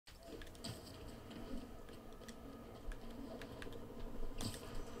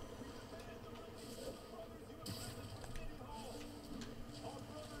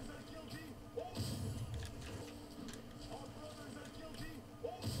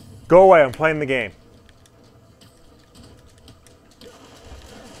Go away, I'm playing the game.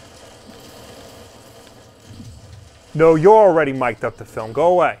 No, you're already mic'd up to film. Go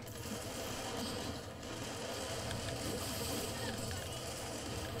away.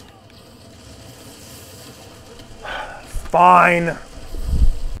 Fine.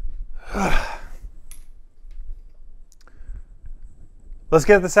 Let's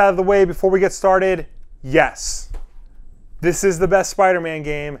get this out of the way before we get started. Yes, this is the best Spider-Man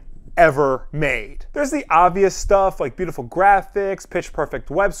game ever made. There's the obvious stuff like beautiful graphics, pitch-perfect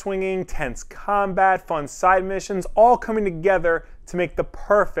web swinging, tense combat, fun side missions, all coming together to make the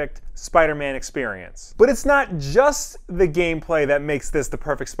perfect Spider-Man experience. But it's not just the gameplay that makes this the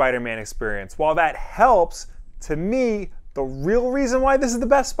perfect Spider-Man experience. While that helps, to me, the real reason why this is the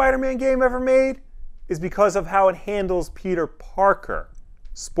best Spider-Man game ever made is because of how it handles Peter Parker.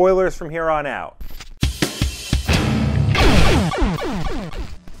 Spoilers from here on out.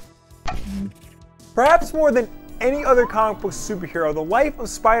 Perhaps more than any other comic book superhero, the life of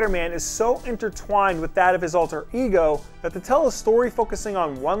Spider-Man is so intertwined with that of his alter ego that to tell a story focusing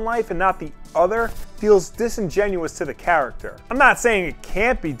on one life and not the other feels disingenuous to the character. I'm not saying it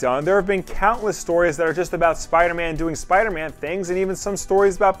can't be done. There have been countless stories that are just about Spider-Man doing Spider-Man things, and even some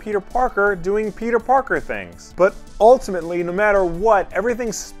stories about Peter Parker doing Peter Parker things. But ultimately, no matter what,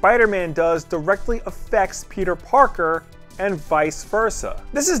 everything Spider-Man does directly affects Peter Parker, and vice versa.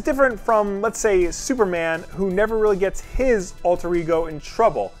 This is different from, let's say, Superman, who never really gets his alter ego in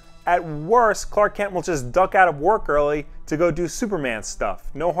trouble. At worst, Clark Kent will just duck out of work early to go do Superman stuff.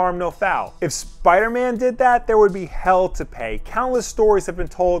 No harm, no foul. If Spider-Man did that, there would be hell to pay. Countless stories have been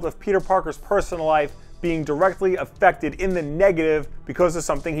told of Peter Parker's personal life being directly affected in the negative because of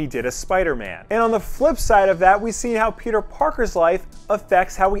something he did as Spider-Man. And on the flip side of that, we've seen how Peter Parker's life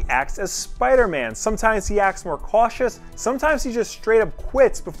affects how he acts as Spider-Man. Sometimes he acts more cautious, sometimes he just straight up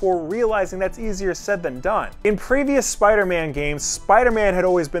quits before realizing that's easier said than done. In previous Spider-Man games, Spider-Man had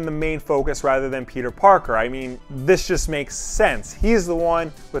always been the main focus rather than Peter Parker. I mean, this just makes sense. He's the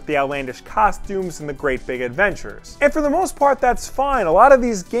one with the outlandish costumes and the great big adventures. And for the most part, that's fine. A lot of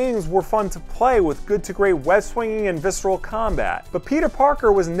these games were fun to play with good to great web swinging and visceral combat. But Peter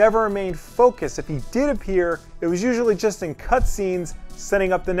Parker was never a main focus. If he did appear, it was usually just in cutscenes,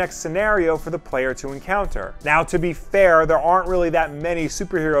 setting up the next scenario for the player to encounter. Now, to be fair, there aren't really that many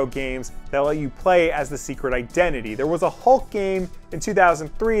superhero games that let you play as the secret identity. There was a Hulk game in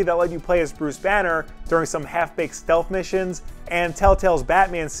 2003 that let you play as Bruce Banner during some half-baked stealth missions, and Telltale's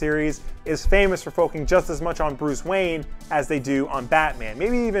Batman series is famous for focusing just as much on Bruce Wayne as they do on Batman,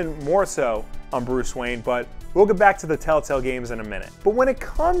 maybe even more so on Bruce Wayne, but we'll get back to the Telltale games in a minute. But when it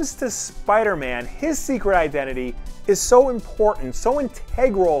comes to Spider-Man, his secret identity is so important, so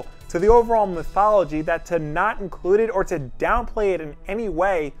integral to the overall mythology that to not include it or to downplay it in any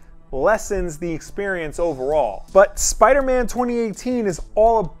way lessens the experience overall. But Spider-Man 2018 is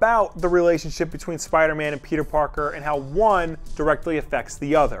all about the relationship between Spider-Man and Peter Parker and how one directly affects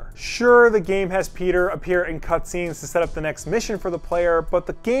the other. Sure, the game has Peter appear in cutscenes to set up the next mission for the player, but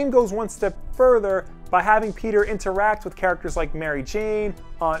the game goes one step further by having Peter interact with characters like Mary Jane,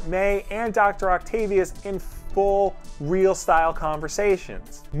 Aunt May, and Dr. Octavius in full, real-style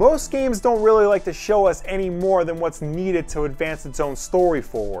conversations. Most games don't really like to show us any more than what's needed to advance its own story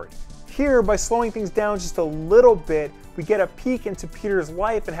forward. Here, by slowing things down just a little bit, we get a peek into Peter's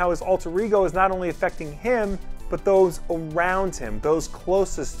life and how his alter ego is not only affecting him, but those around him, those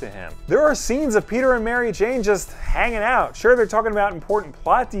closest to him. There are scenes of Peter and Mary Jane just hanging out. Sure, they're talking about important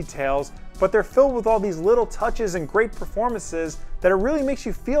plot details, but they're filled with all these little touches and great performances that it really makes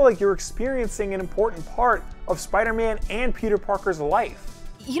you feel like you're experiencing an important part of Spider-Man and Peter Parker's life.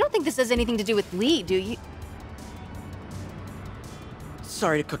 You don't think this has anything to do with Lee, do you?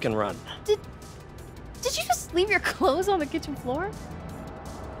 Sorry to cook and run. Did you just leave your clothes on the kitchen floor?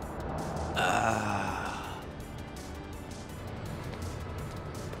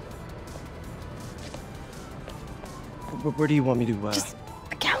 Where do you want me to, Just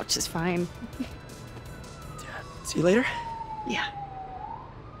a couch is fine. See you later? Yeah.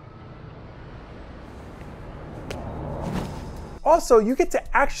 Also, you get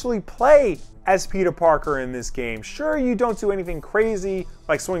to actually play as Peter Parker in this game. Sure, you don't do anything crazy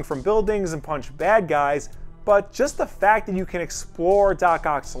like swing from buildings and punch bad guys, but just the fact that you can explore Doc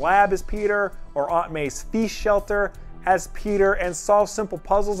Ock's lab as Peter, or Aunt May's feast shelter as Peter, and solve simple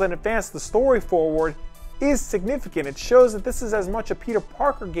puzzles and advance the story forward is significant. It shows that this is as much a Peter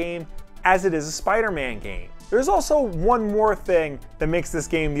Parker game as it is a Spider-Man game. There's also one more thing that makes this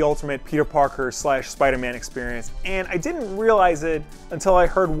game the ultimate Peter Parker / Spider-Man experience, and I didn't realize it until I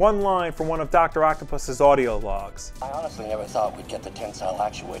heard one line from one of Dr. Octopus's audio logs. I honestly never thought we'd get the tensile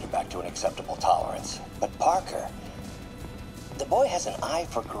actuator back to an acceptable tolerance. But Parker, the boy has an eye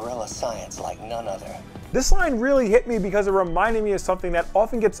for guerrilla science like none other. This line really hit me because it reminded me of something that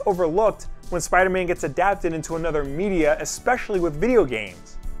often gets overlooked when Spider-Man gets adapted into another media, especially with video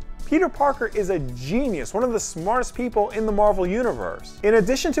games. Peter Parker is a genius, one of the smartest people in the Marvel Universe. In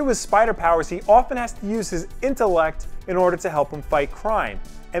addition to his spider powers, he often has to use his intellect in order to help him fight crime.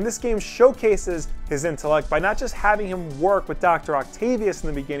 And this game showcases his intellect by not just having him work with Dr. Octavius in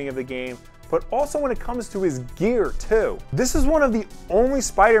the beginning of the game, but also when it comes to his gear too. This is one of the only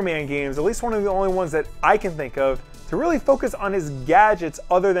Spider-Man games, at least one of the only ones that I can think of, to really focus on his gadgets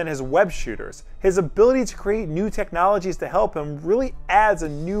other than his web shooters. His ability to create new technologies to help him really adds a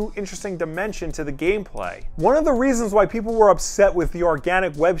new interesting dimension to the gameplay. One of the reasons why people were upset with the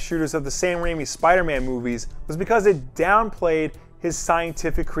organic web shooters of the Sam Raimi Spider-Man movies was because it downplayed his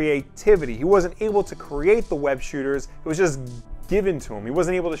scientific creativity. He wasn't able to create the web shooters, it was just given to him. He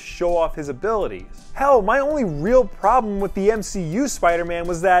wasn't able to show off his abilities. Hell, my only real problem with the MCU Spider-Man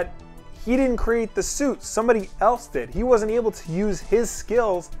was that he didn't create the suit, somebody else did. He wasn't able to use his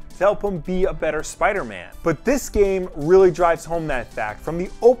skills to help him be a better Spider-Man. But this game really drives home that fact. From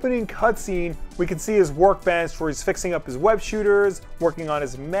the opening cutscene, we can see his workbench where he's fixing up his web shooters, working on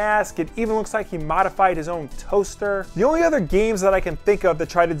his mask. It even looks like he modified his own toaster. The only other games that I can think of that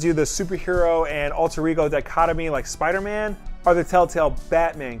try to do the superhero and alter ego dichotomy like Spider-Man are the Telltale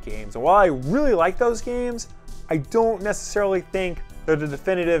Batman games. And while I really like those games, I don't necessarily think they're the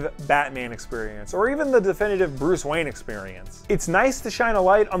definitive Batman experience, or even the definitive Bruce Wayne experience. It's nice to shine a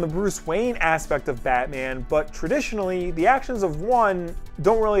light on the Bruce Wayne aspect of Batman, but traditionally, the actions of one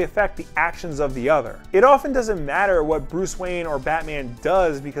don't really affect the actions of the other. It often doesn't matter what Bruce Wayne or Batman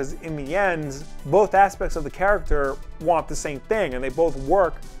does because in the end, both aspects of the character want the same thing and they both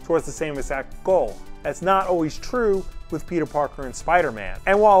work towards the same exact goal. That's not always true with Peter Parker and Spider-Man.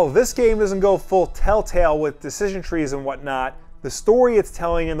 And while this game doesn't go full Telltale with decision trees and whatnot, the story it's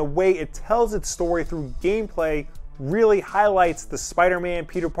telling and the way it tells its story through gameplay really highlights the Spider-Man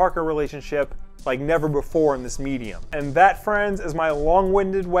Peter Parker relationship like never before in this medium. And that, friends, is my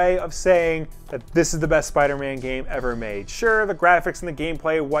long-winded way of saying that this is the best Spider-Man game ever made. Sure, the graphics and the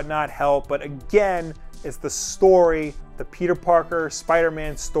gameplay and whatnot help, but again, it's the story, the Peter Parker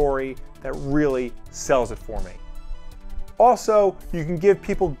Spider-Man story that really sells it for me. Also, you can give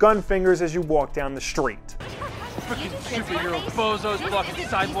people gun fingers as you walk down the street. Freaking superhero bozos blocking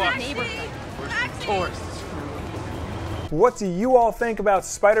sidewalks. Where's the tourists? What do you all think about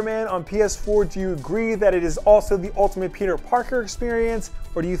Spider-Man on PS4? Do you agree that it is also the ultimate Peter Parker experience?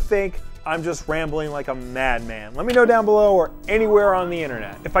 Or do you think I'm just rambling like a madman? Let me know down below or anywhere on the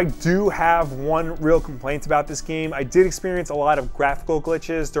internet. If I do have one real complaint about this game, I did experience a lot of graphical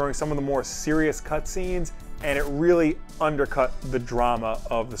glitches during some of the more serious cutscenes, and it really undercut the drama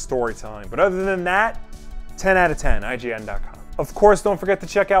of the storytelling. But other than that, 10 out of 10, IGN.com. Of course, don't forget to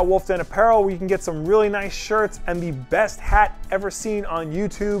check out Wulff Apparel, where you can get some really nice shirts and the best hat ever seen on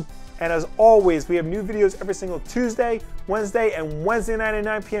YouTube. And as always, we have new videos every single Tuesday, Wednesday, and Wednesday night at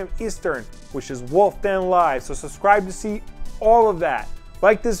 9 p.m. Eastern, which is Wulff Live. So subscribe to see all of that.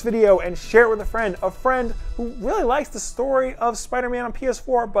 Like this video and share it with a friend who really likes the story of Spider-Man on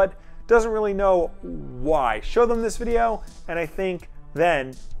PS4, but doesn't really know why. Show them this video, and I think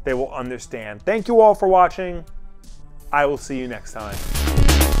then they will understand. Thank you all for watching. I will see you next time.